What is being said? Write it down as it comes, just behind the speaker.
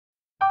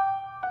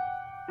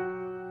Well,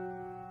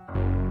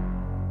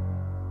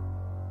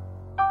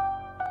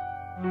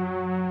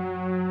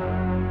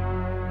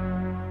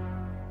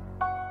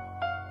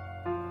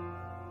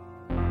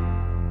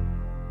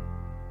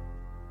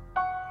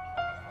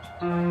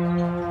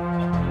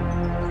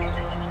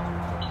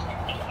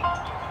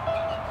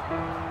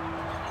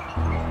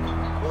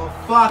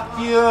 fuck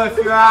you if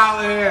you're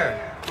out here.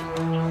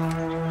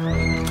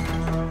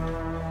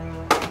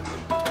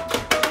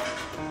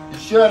 You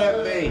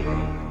shouldn't be.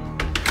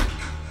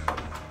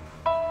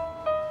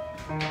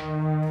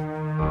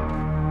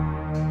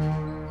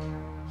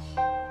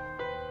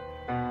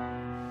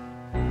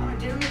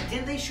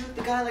 Didn't they shoot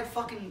the guy like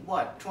fucking,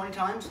 what, 20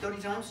 times,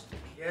 30 times?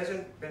 He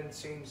hasn't been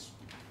seen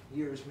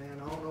years,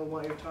 man. I don't know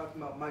why you're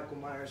talking about Michael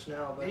Myers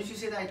now, but... Didn't you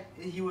say that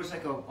he was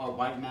like a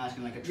white mask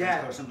and like a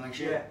trench coat or something like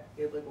shit? Yeah,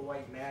 he had like a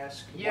white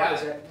mask. Yeah. Why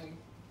is that?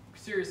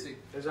 Seriously.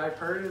 As I've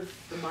heard of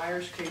the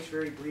Myers case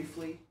very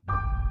briefly,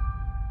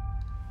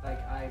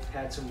 like I've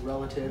had some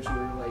relatives who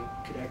are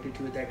like connected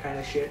to it, that kind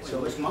of shit. So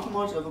was Michael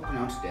Myers ever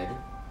pronounced dead?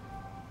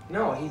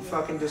 No, he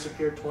fucking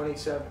disappeared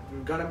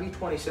 27, gonna be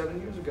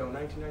 27 years ago,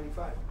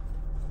 1995.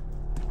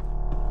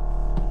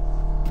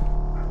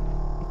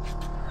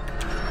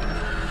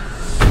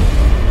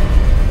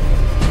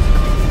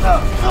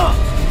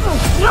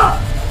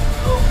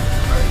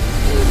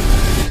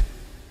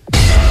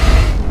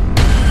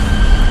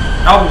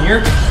 Alvin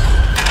here.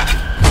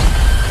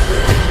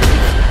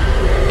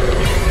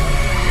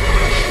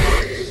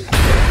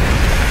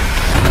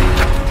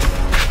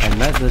 I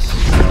met this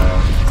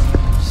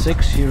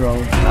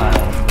 6-year-old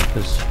child with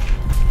this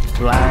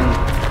blank,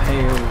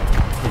 pale,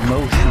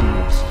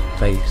 emotionless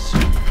face,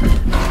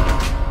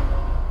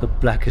 the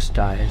blackest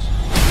eyes,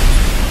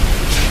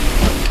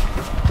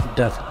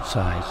 death's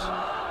eyes.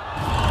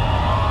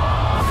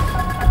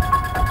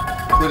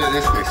 Put it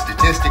this way,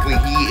 statistically,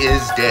 he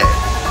is dead.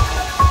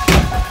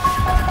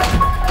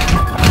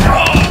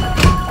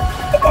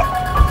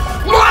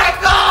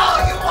 Michael,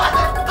 you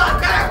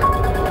motherfucker!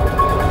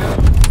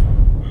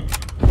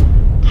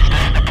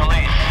 The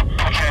police,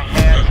 put your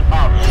hands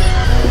up.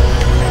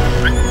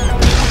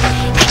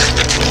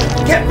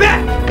 Get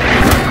back!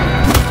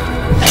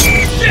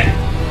 Shit!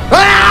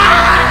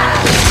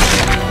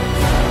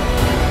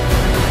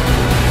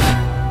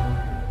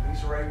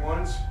 These are right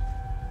ones.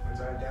 Ones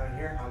I have down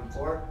here on the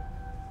floor.